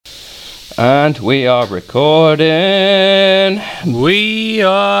And we are recording. We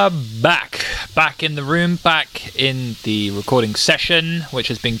are back in the room, back in the recording session, which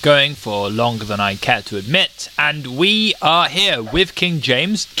has been going for longer than I care to admit. And we are here with King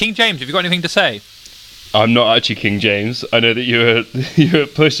James. King James, have you got anything to say? I'm not actually King James. I know that you were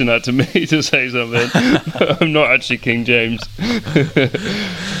pushing that to me to say something. I'm not actually King James.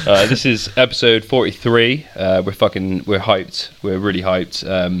 This is episode 43. We're hyped. We're really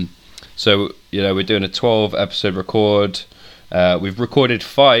hyped. So, we're doing a 12 episode record. We've recorded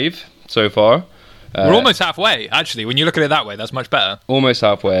 5 so far. We're almost halfway, actually. When you look at it that way, that's much better. Almost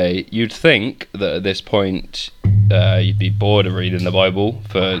halfway. You'd think that at this point you'd be bored of reading the Bible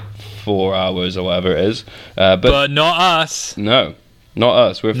for 4 hours or whatever it is. But not us. No, not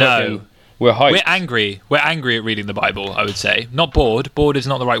us. We're hyped. We're angry. We're angry at reading the Bible, I would say. Not bored. Bored is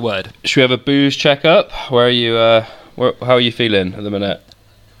not the right word. Should we have a booze checkup? Where are you? How are you feeling at the minute?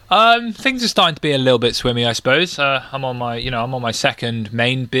 Things are starting to be a little bit swimmy, I suppose. I'm on my second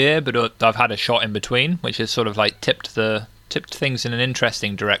main beer, but I've had a shot in between, which has sort of like tipped things in an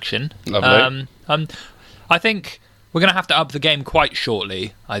interesting direction. Lovely. I think we're gonna have to up the game quite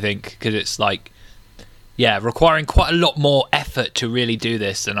shortly. I think because it's like, requiring quite a lot more effort to really do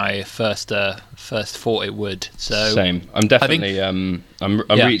this than I first thought it would. So same. I'm definitely I'm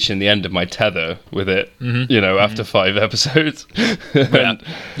reaching the end of my tether with it. Mm-hmm. After 5 episodes.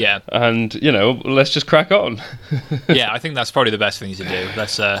 and let's just crack on. I think that's probably the best thing to do.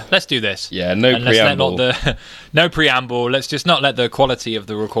 Let's do this. Yeah, preamble. No preamble. Let's just not let the quality of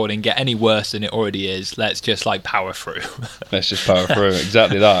the recording get any worse than it already is. Let's just power through. Let's just power through.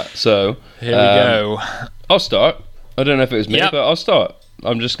 Exactly that. So here we go. I'll start. I don't know if it was me, but I'll start.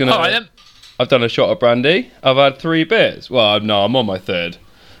 I'm just gonna. All right then. I've done a shot of brandy. I've had 3 beers. Well, no, I'm on my 3rd.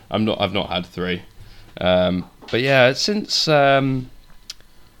 I've not had 3. But yeah, since we said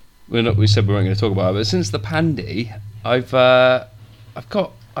we weren't going to talk about it, but since the pandy, I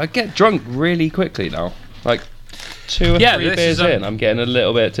get drunk really quickly now. Like 2 or 3 beers in, I'm getting a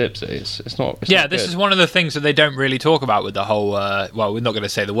little bit tipsy. It's not. It's not this good. is one of the things that they don't really talk about with the whole. Well, we're not going to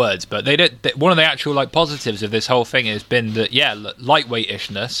say the words, but one of the actual positives of this whole thing has been that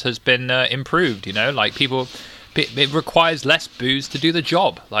lightweightishness has been improved. People. It requires less booze to do the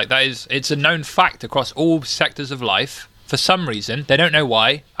job. It's a known fact across all sectors of life. For some reason, they don't know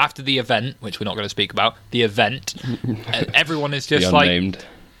why. After the event, which we're not going to speak about, everyone is just the unnamed.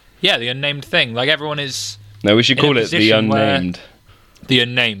 The unnamed thing. Everyone is. No, we should call it the unnamed. The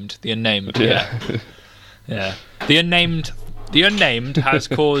unnamed. Yeah. Yeah. The unnamed has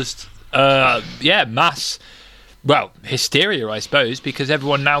caused mass hysteria, I suppose, because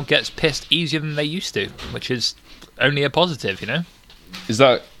everyone now gets pissed easier than they used to, which is only a positive, Is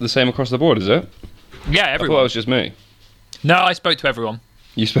that the same across the board, is it? Yeah, everyone. I thought it was just me. No, I spoke to everyone.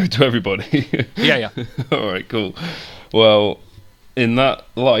 You spoke to everybody? Yeah. All right, cool. Well, in that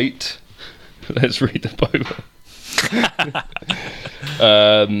light, let's read the Bible.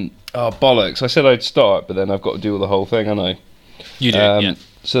 Bollocks. I said I'd start, but then I've got to do the whole thing, haven't I? You do, yeah.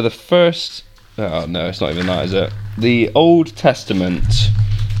 So the first... Oh, no, it's not even that, is it? The Old Testament,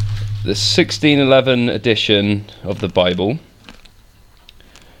 the 1611 edition of the Bible,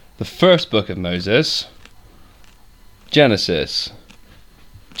 the first book of Moses, Genesis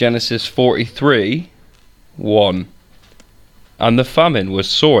 43, 1. And the famine was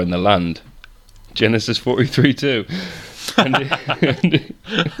sore in the land. Genesis 43, 2.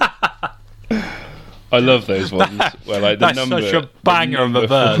 I love those ones where the number. Such a banger of a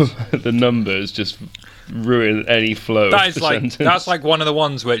verse. The numbers just ruin any flow. That's one of the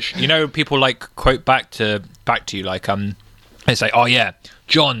ones which people quote back to you they say, oh yeah,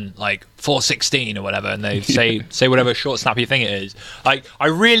 John 4:16 or whatever, and they say whatever short snappy thing it is. I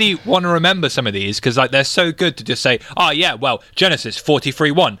really want to remember some of these because they're so good to just say, oh yeah, well Genesis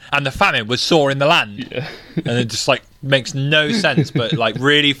 43:1 and the famine was sore in the land, and it just makes no sense, but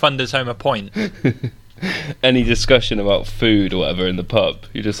really thunders home a point. Any discussion about food or whatever in the pub,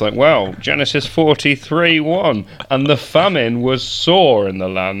 you're just wow, Genesis 43:1 and the famine was sore in the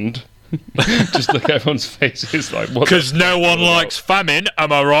land. Just look at everyone's faces what? Because no one likes famine,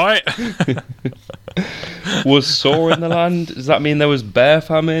 am I right? Was sore in the land? Does that mean there was bare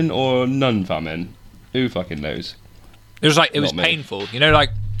famine or none famine? Who fucking knows? It was it was painful. You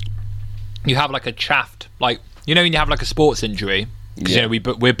have a chaffed, when you have a sports injury. Because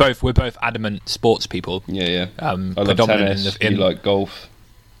we're both adamant sports people. Yeah. I love tennis. You like golf.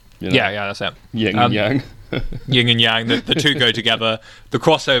 Yeah, that's it. Yin and yang. Yin and yang, the two go together. The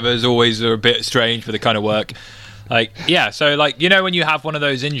crossovers always are a bit strange, but they kind of work. So when you have one of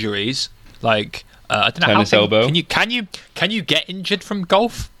those injuries, I don't know tennis how elbow. Can you get injured from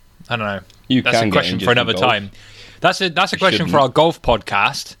golf? I don't know. You That's can a get question injured for from another golf. time. That's a question shouldn't. for our golf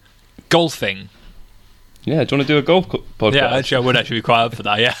podcast. Golfing. Yeah, do you want to do a golf podcast? Yeah, actually, I would actually be quite up for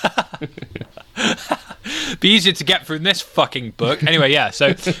that. Yeah. Be easier to get through this fucking book. Anyway, yeah.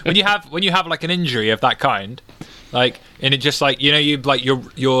 So when you have like an injury of that kind, like, and it just like, you know, you like your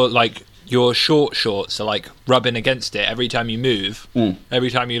short shorts are like rubbing against it every time you move. Every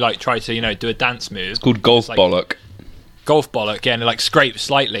time you like try to, you know, do a dance move. It's called golf like, bollock. Golf bollock, yeah, and it like scrapes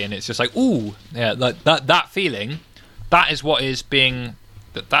slightly, and it's just like, ooh, yeah, like that feeling. That is what is being.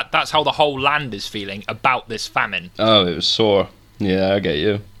 That's how the whole land is feeling about this famine. Oh, it was sore. Yeah, I get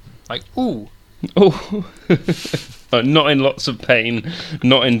you. Like, ooh. Oh, not in lots of pain,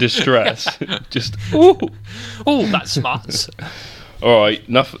 not in distress. Just ooh. Oh, that's smart. All right,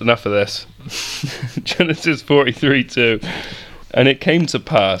 enough of this. Genesis 43:2. And it came to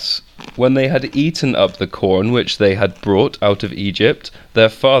pass, when they had eaten up the corn which they had brought out of Egypt, their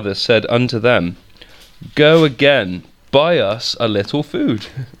father said unto them, Go again, buy us a little food.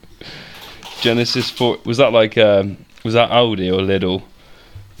 Genesis 4. Was that like was that Aldi or Lidl?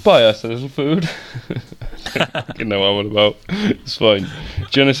 Buy us a little food. You know what I'm on about. It's fine.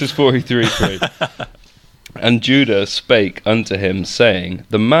 Genesis 43:3. And Judah spake unto him, saying,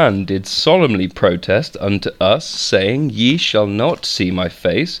 The man did solemnly protest unto us, saying, Ye shall not see my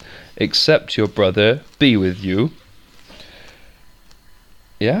face, except your brother be with you.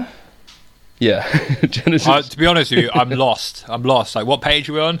 Yeah? Yeah. Genesis. To be honest with you, I'm lost. Like, what page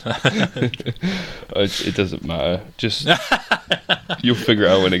are we on? It doesn't matter. Just you'll figure it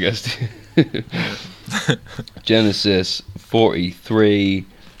out when it gets to you. Genesis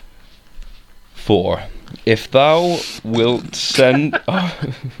 43:4. If thou wilt send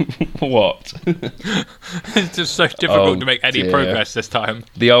what? It's just so difficult to make any progress this time.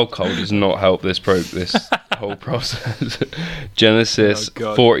 The alcohol does not help this whole process. Genesis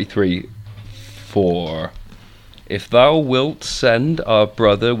 43:4. If thou wilt send our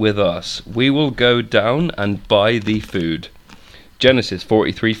brother with us, we will go down and buy thee food. Genesis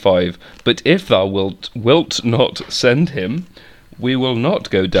 43:5. But if thou wilt not send him, we will not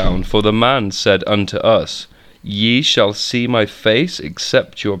go down, for the man said unto us, Ye shall see my face,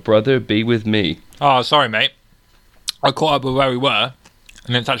 except your brother be with me. Oh, sorry, mate. I caught up with where we were,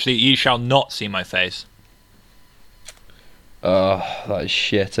 and it's actually, ye shall not see my face. That is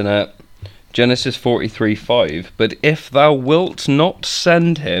shit, innit? Genesis 43:5. But if thou wilt not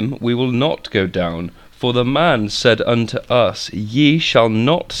send him, we will not go down. For the man said unto us, Ye shall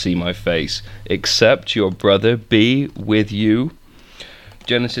not see my face, except your brother be with you.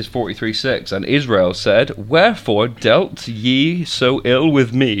 Genesis 43:6. And Israel said, Wherefore dealt ye so ill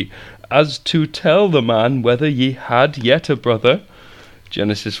with me, as to tell the man whether ye had yet a brother?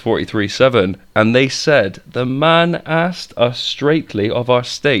 Genesis 43:7. And they said, The man asked us straitly of our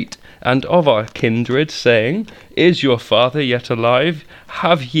state, and of our kindred, saying, Is your father yet alive?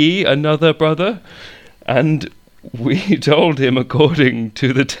 Have ye another brother? And we told him according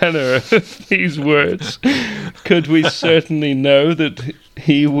to the tenor of these words. Could we certainly know that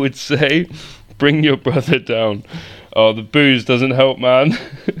he would say, Bring your brother down? Oh, the booze doesn't help, man.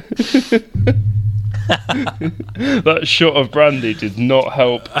 That shot of brandy did not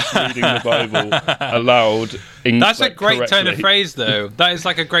help reading the Bible aloud. That's a great turn of correctly. phrase, though. That is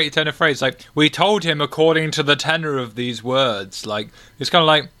like a great turn of phrase. Like, we told him according to the tenor of these words. Like, it's kind of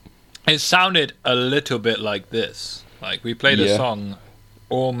like, it sounded a little bit like this. Like, we played a song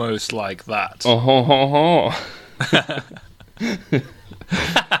almost like that.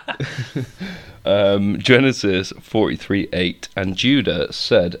 Genesis 43:8. And Judah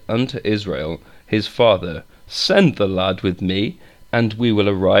said unto Israel his father, Send the lad with me, and we will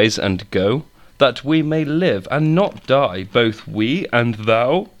arise and go, that we may live and not die, both we and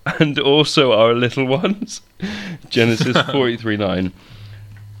thou, and also our little ones. Genesis 43:9.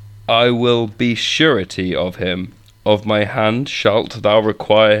 I will be surety of him. Of my hand shalt thou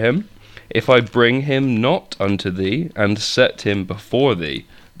require him. If I bring him not unto thee, and set him before thee,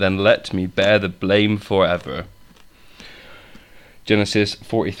 then let me bear the blame forever. Genesis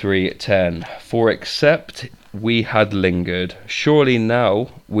 43:10. For except we had lingered, surely now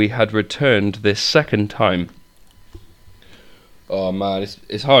we had returned this second time. Oh man,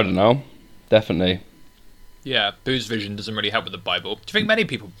 it's harder now. Definitely. Yeah, Boo's vision doesn't really help with the Bible. Do you think many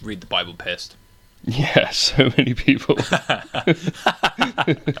people read the Bible pissed? Yeah, so many people.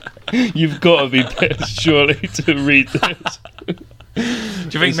 You've got to be pissed, surely, to read this. Do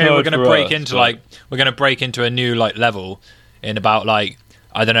you think maybe we're going to break into a new like level in about like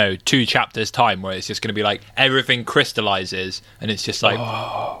I don't know, 2 chapters time, where it's just going to be like everything crystallizes and it's just like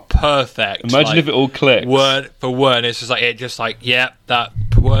perfect. Imagine like, if it all clicks. word for word. It's just like yeah, that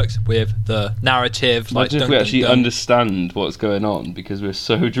works with the narrative. Imagine like, if we actually understand what's going on because we're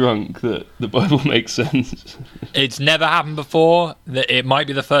so drunk that the Bible makes sense. It's never happened before. It might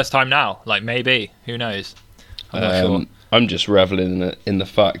be the first time now. Like, maybe. Who knows? I'm not sure. I'm just reveling in the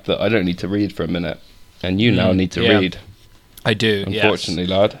fact that I don't need to read for a minute, and you now need to read. I do, unfortunately,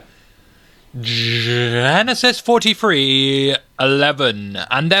 lad. Genesis 43:11.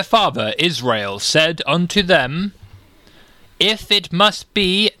 And their father Israel said unto them, if it must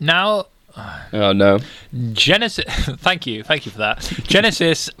be now... Oh, no. Genesis... Thank you for that.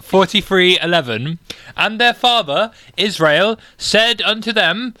 Genesis 43:11. And their father Israel said unto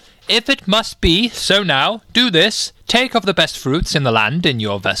them, if it must be so now, do this, take of the best fruits in the land in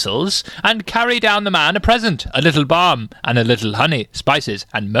your vessels, and carry down the man a present, a little balm, and a little honey, spices,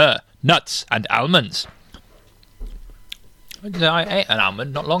 and myrrh, nuts, and almonds. I ate an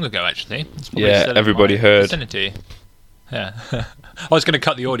almond not long ago, actually. Yeah, everybody heard. Vicinity. Yeah. I was going to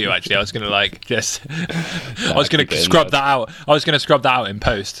cut the audio, actually. I was going to, like, just... I was going to scrub that out. I was going to scrub that out in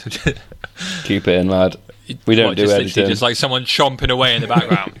post. Keep it in, lad. We don't do editing. Just like someone chomping away in the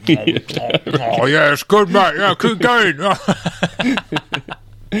background. Oh, yeah, it's good, mate. Yeah, keep going.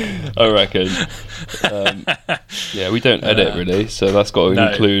 I reckon. Yeah, we don't edit, really, so that's got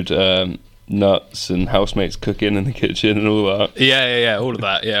to include nuts and housemates cooking in the kitchen and all that. Yeah, all of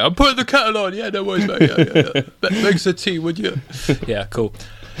that. Yeah, I'm putting the kettle on. Yeah, no worries, mate. Yeah. Make some tea, would you? Yeah, cool.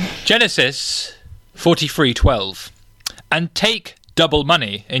 Genesis 43:12. And take double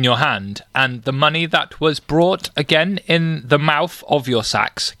money in your hand, and the money that was brought again in the mouth of your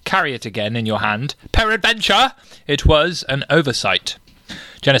sacks, carry it again in your hand. Peradventure, it was an oversight.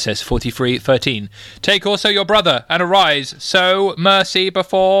 Genesis 43:13. Take also your brother and arise, sow mercy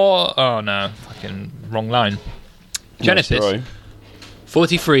before... Oh no, fucking wrong line. Genesis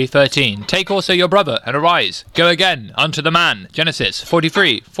 43:13. Take also your brother and arise, go again unto the man. Genesis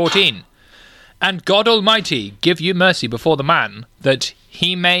 43:14. And God Almighty give you mercy before the man, that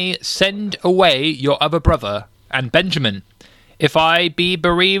he may send away your other brother and Benjamin. If I be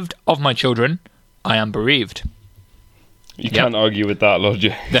bereaved of my children, I am bereaved. You can't argue with that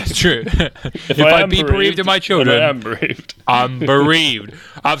logic. That's true. if I be bereaved of my children, I am bereaved. I'm bereaved.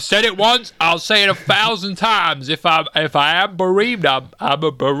 I've said it once. I'll say it 1,000 times. If I am bereaved, I'm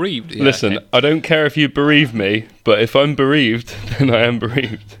bereaved. Yeah, listen, okay. I don't care if you bereave me, but if I'm bereaved, then I am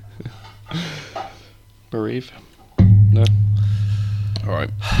bereaved. Bereave? No. All right.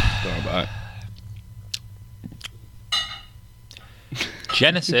 Sorry about that.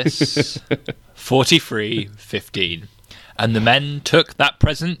 Genesis 43:15. And the men took that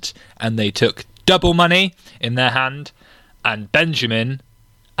present, and they took double money in their hand, and Benjamin,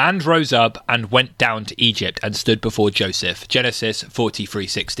 and rose up and went down to Egypt and stood before Joseph. Genesis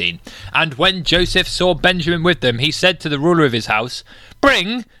 43:16. And when Joseph saw Benjamin with them, he said to the ruler of his house,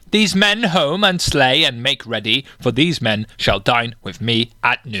 bring these men home and slay and make ready, for these men shall dine with me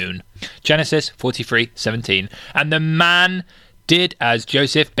at noon. Genesis 43:17. And the man did as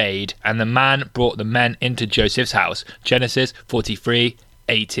Joseph bade, and the man brought the men into Joseph's house. Genesis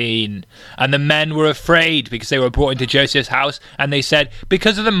 43:18. And the men were afraid because they were brought into Joseph's house, and they said,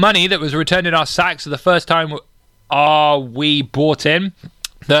 because of the money that was returned in our sacks the first time are we brought in,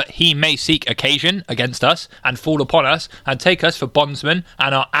 that he may seek occasion against us and fall upon us and take us for bondsmen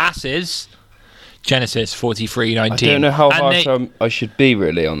and our asses. Genesis 43:19. I don't know how harsh I should be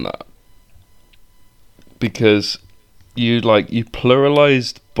really on that, because you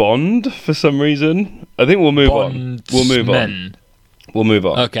pluralized bond for some reason. I think we'll move on. We'll move on.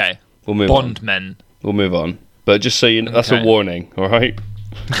 Okay. We'll move on. Bondmen. We'll move on. But just so you know, that's a warning, all right?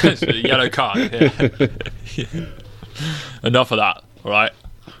 It's a yellow card. Yeah. Enough of that, all right?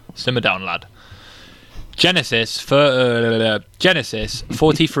 Simmer down, lad. Genesis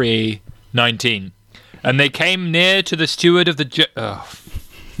 43:19. And they came near to the steward of the...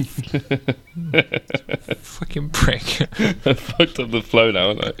 fucking prick. I fucked up the flow now,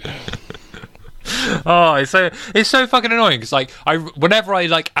 haven't I? Oh, it's so fucking annoying because whenever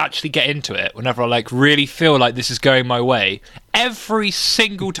I actually get into it, whenever I really feel like this is going my way, every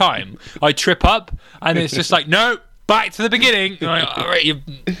single time I trip up and it's just no, back to the beginning. All right,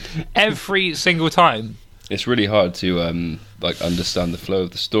 every single time. It's really hard to understand the flow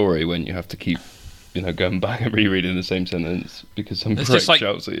of the story when you have to keep going back and rereading the same sentence because some prick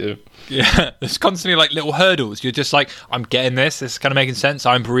shouts at you. Yeah, there's constantly little hurdles. You're just I'm getting this. This is kind of making sense.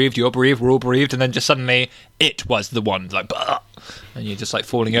 I'm bereaved. You're bereaved. We're all bereaved. And then just suddenly, it was the one. And you're just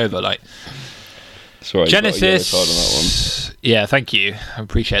falling over. Sorry, Genesis. Card on that one. Yeah, thank you. I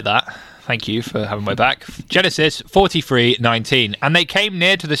appreciate that. Thank you for having my back. Genesis 43:19. And they came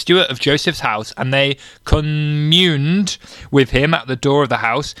near to the steward of Joseph's house, and they communed with him at the door of the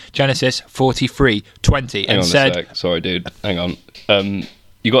house. Genesis 43:20. Hang And on said, a sec. Sorry, dude. Hang on.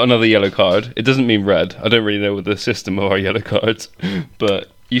 You got another yellow card. It doesn't mean red. I don't really know the system of our yellow cards.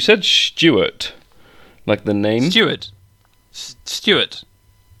 But you said Stuart. Like the name? Steward. Steward.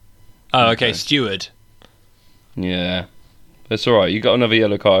 Oh, okay, steward. Yeah. That's alright. You got another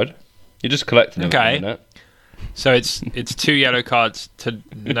yellow card. You're just collecting them. Okay. At the minute. So it's 2 yellow cards to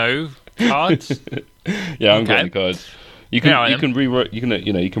no cards? Yeah, I'm Okay. getting the cards. You can Yeah, I you am. can rewrite you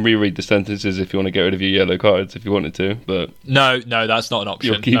can reread the sentences if you want to get rid of your yellow cards if you wanted to, but No, that's not an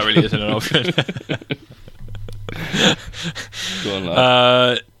option. You'll keep- That really isn't an option. go on,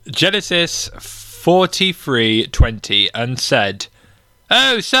 lad. Genesis 43:20 and said,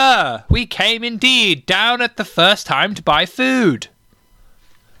 "Oh, sir, we came indeed down at the first time to buy food."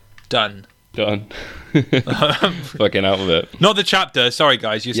 Done. Done. Fucking out of it. Not the chapter. Sorry,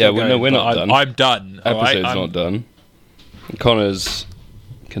 guys. You're Yeah, still well, going, no, we're but not done. I'm done. all right? Episode's I'm- not done. Connors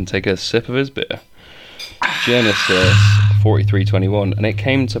can take a sip of his beer. Genesis 43:21. And it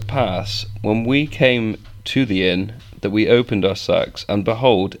came to pass when we came to the inn that we opened our sacks, and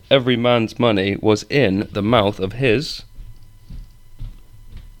behold, every man's money was in the mouth of his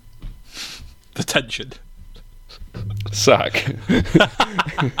The tension. sack.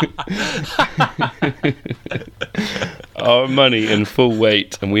 Our money in full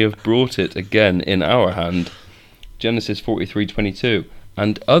weight, and we have brought it again in our hand. Genesis 43:22.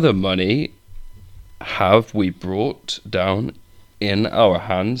 And other money have we brought down in our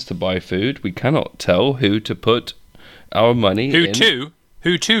hands to buy food. We cannot tell who to put our money Who in. to?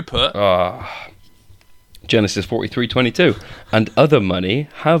 Who to put? Genesis 43:22. And other money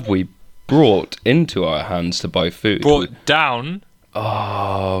have we brought into our hands to buy food. Brought down.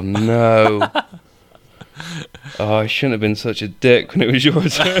 Oh no. Oh, I shouldn't have been such a dick when it was your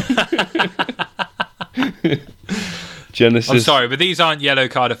turn. Genesis. I'm sorry, but these aren't yellow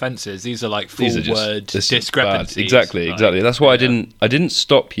card offences. These are like full These are just word this is discrepancies. bad. Exactly, Like, exactly. That's why yeah. I didn't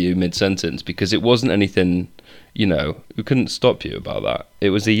stop you mid sentence because it wasn't anything. We couldn't stop you about that. It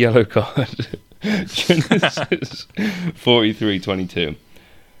was a yellow card. Genesis 43:22.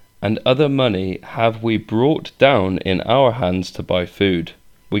 And other money have we brought down in our hands to buy food.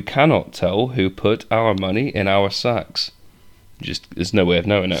 We cannot tell who put our money in our sacks. There's no way of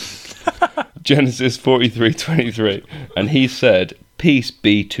knowing it. Genesis 43:23. And he said, Peace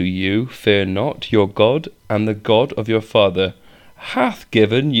be to you, fear not, your God and the God of your father hath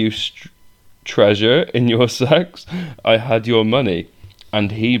given you treasure in your sacks. I had your money.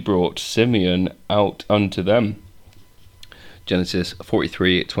 And he brought Simeon out unto them. Genesis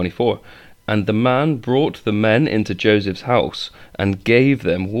 43:24. And the man brought the men into Joseph's house, and gave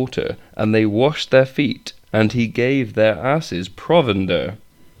them water, and they washed their feet, and he gave their asses provender.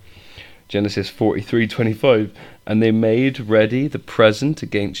 Genesis 43:25. And they made ready the present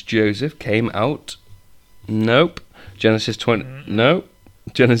against Joseph, came out. Nope. Genesis 20. Nope.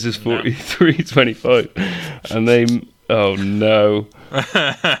 Genesis 43:25. And they. Oh no.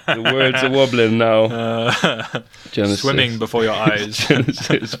 The words are wobbling now. Genesis. Swimming before your eyes.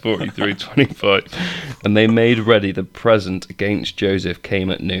 Genesis 43:25. And they made ready the present against Joseph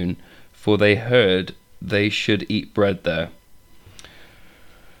came at noon, for they heard they should eat bread there.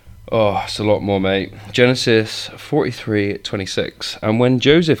 Oh, it's a lot more, mate. Genesis 43:26. And when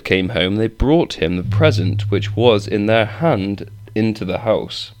Joseph came home, they brought him the present which was in their hand into the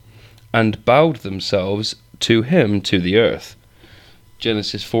house, and bowed themselves to him to the earth.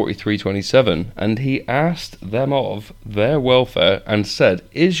 Genesis 43:27. And he asked them of their welfare, and said,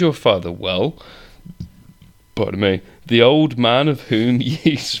 Is your father well? Pardon me. The old man of whom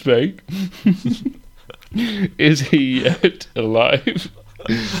ye spake, is he yet alive?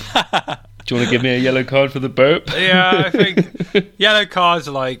 Do you want to give me a yellow card for the burp? Yeah, I think yellow cards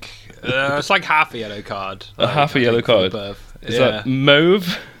are like it's like half a yellow card. Half a yellow card. Is that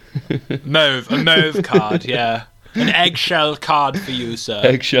mauve? A mauve card, yeah. An eggshell card for you, sir.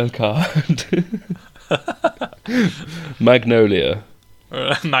 Eggshell card. Magnolia.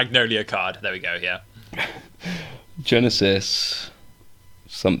 Magnolia card. There we go, yeah. Genesis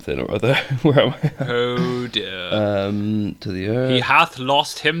something or other. Where am I? Oh dear. To the earth. He hath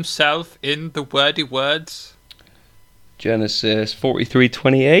lost himself in the wordy words. Genesis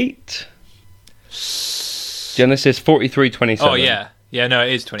 43:28. Genesis 43:27. Oh yeah. Yeah, no,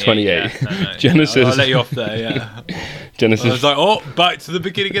 it is 28. 28. Yeah. No. Genesis. I'll let you off there, yeah. Genesis. I was like, oh, back to the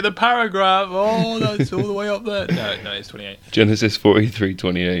beginning of the paragraph. Oh, that's all the way up there. No, it's 28. Genesis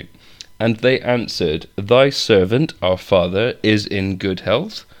 43:28. And they answered, Thy servant, our father, is in good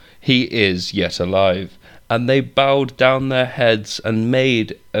health. He is yet alive. And they bowed down their heads and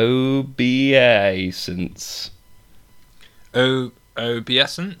made obeisance.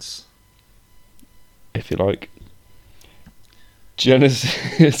 Obeisance? If you like.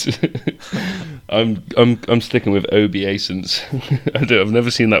 Genesis. I'm sticking with obeisance. I've never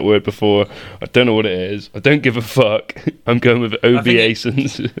seen that word before. I don't know what it is. I don't give a fuck. I'm going with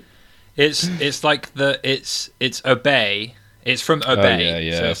obeisance. It's like it's obey. It's from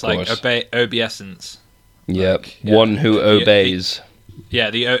obey. So it's like obeisance. Yep. Like, one who obeys.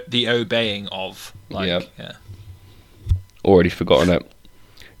 The obeying of. Like, yeah. Already forgotten it.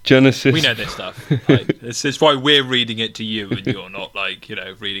 Genesis. We know this stuff. Like, this is why we're reading it to you, and you're not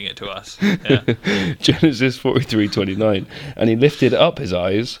reading it to us. Yeah. Genesis 43:29. And he lifted up his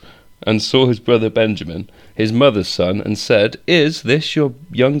eyes and saw his brother Benjamin, his mother's son, and said, Is this your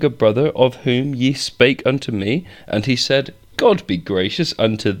younger brother, of whom ye spake unto me? And he said, God be gracious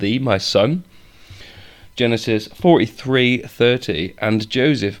unto thee, my son. Genesis 43:30. And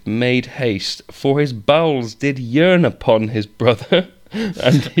Joseph made haste, for his bowels did yearn upon his brother.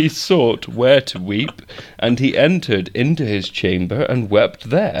 And he sought where to weep, and he entered into his chamber and wept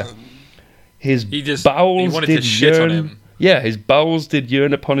there. His bowels did shit yearn. On him. Yeah, his bowels did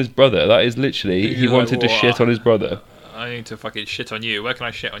yearn upon his brother. That is literally, he wanted to shit on his brother. I need to fucking shit on you. Where can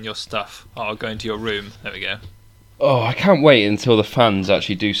I shit on your stuff? Oh, I'll go into your room. There we go. Oh, I can't wait until the fans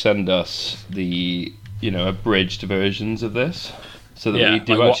actually do send us the, abridged versions of this. So that we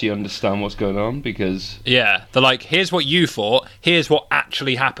do actually understand what's going on, because... Yeah, they're like, here's what you thought, here's what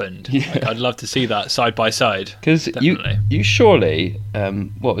actually happened. Yeah. Like, I'd love to see that side by side. Because you surely,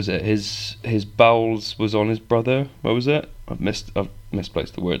 what was it, his bowels was on his brother? What was it? I've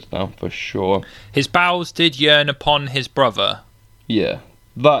misplaced the words now, for sure. His bowels did yearn upon his brother. Yeah.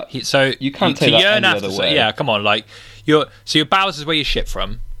 So you can't take that any other way. Yeah, come on, like, your bowels is where you shit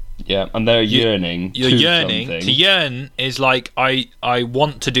from. Yeah, and they're yearning. You're yearning. Something. To yearn is like I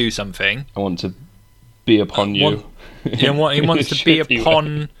want to do something. I want to be upon you. He wants to be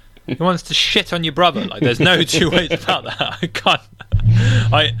upon. He wants to shit on your brother. Like, there's no two ways about that.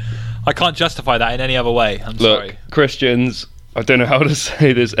 I can't justify that in any other way. I'm sorry. Christians, I don't know how to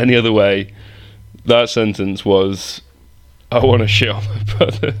say this any other way. That sentence was, I want to shit on my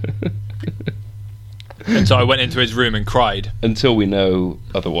brother. And so I went into his room and cried. Until we know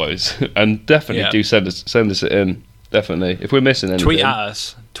otherwise. And definitely do send us it in. Definitely. If we're missing anything. Tweet at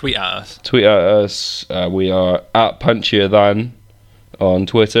us. Tweet at us. We are at Punchier Than on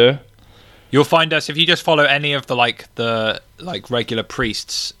Twitter. You'll find us if you just follow any of the regular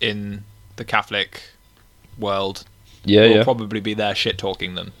priests in the Catholic world. We'll probably be there shit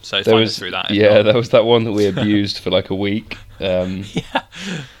talking them. So find us through that. Yeah, there was that one that we abused for like a week. Yeah.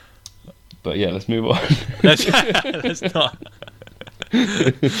 But yeah, let's move on. Let's not.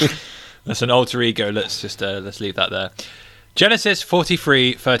 That's an alter ego. Let's leave that there. Genesis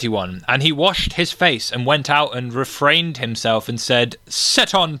 43:31. And he washed his face and went out and refrained himself and said,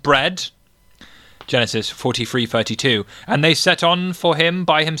 Set on bread. Genesis 43:32. And they set on for him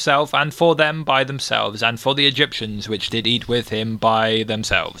by himself, and for them by themselves, and for the Egyptians which did eat with him by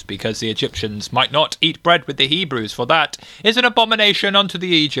themselves, because the Egyptians might not eat bread with the Hebrews, for that is an abomination unto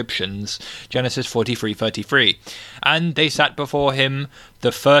the Egyptians. Genesis 43:33. And they sat before him,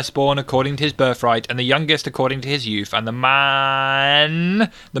 the firstborn according to his birthright, and the youngest according to his youth, and the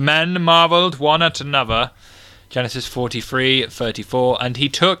men marvelled one at another. Genesis 43:34. And he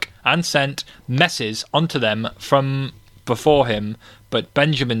took and sent messes unto them from before him, but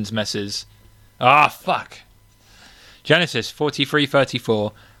Benjamin's messes... Genesis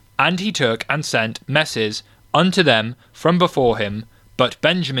 43:34. And he took and sent messes unto them from before him, but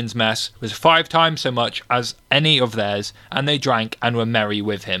Benjamin's mess was 5 times so much as any of theirs, and they drank and were merry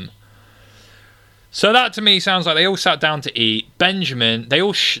with him. So that to me sounds like they all sat down to eat. Benjamin, they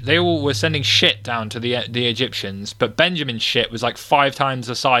all were sending shit down to the Egyptians, but Benjamin's shit was like 5 times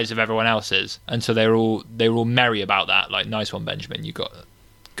the size of everyone else's, and so they were all merry about that. Like, nice one, Benjamin, you got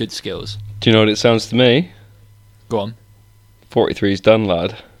good skills. Do you know what it sounds to me? Go on. 43's done,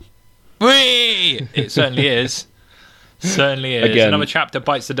 lad. Whee! It certainly is. Certainly is. Again, another chapter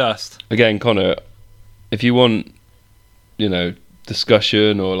bites the dust. Again, Connor, if you want,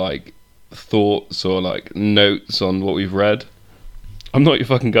 discussion or like thoughts or like notes on what we've read, I'm not your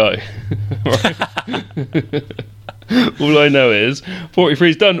fucking guy. All I know is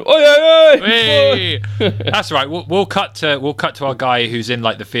 43's done. Oi, oi, oi! That's right. We'll cut to our guy who's in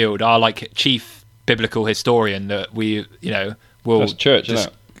like the field, our like chief biblical historian that we will. That's church, isn't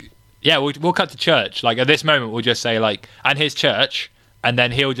it? Yeah, we'll cut to church. Like at this moment, we'll just say like, and his church, and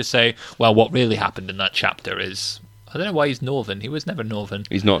then he'll just say, well, what really happened in that chapter is, I don't know why he's Northern. He was never Northern.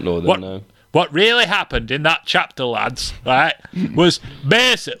 He's not Northern, no. What really happened in that chapter, lads, right, was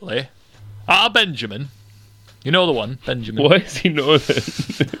basically our Benjamin. You know the one, Benjamin. Why is he Northern?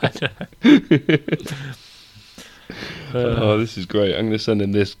 I don't know. Oh, this is great. I'm going to send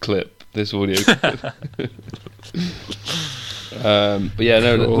him this clip, this audio clip. But yeah,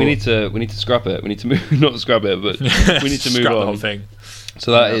 no, Cool. we need to scrap it. We need to move, not scrap it, but we need to move Scrap on. the whole thing.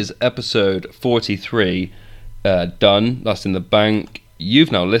 So that is episode 43 done. That's in the bank.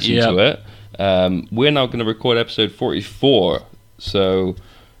 You've now listened to it. We're now going to record episode 44. So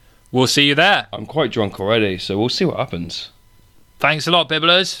We'll see you there. I'm quite drunk already, so we'll see what happens. Thanks a lot,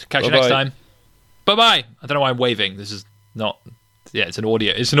 Bibblers. Catch you Bye-bye. next time. Bye-bye. I don't know why I'm waving. This is not... Yeah, it's an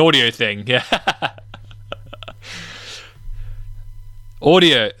audio thing. Yeah.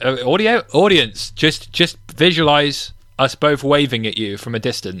 Audience. Just visualize us both waving at you from a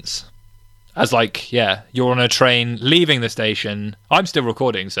distance. As like, yeah, you're on a train leaving the station. I'm still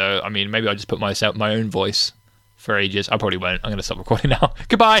recording, so I mean, maybe I'll just put my own voice for ages. I probably won't. I'm going to stop recording now.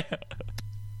 Goodbye.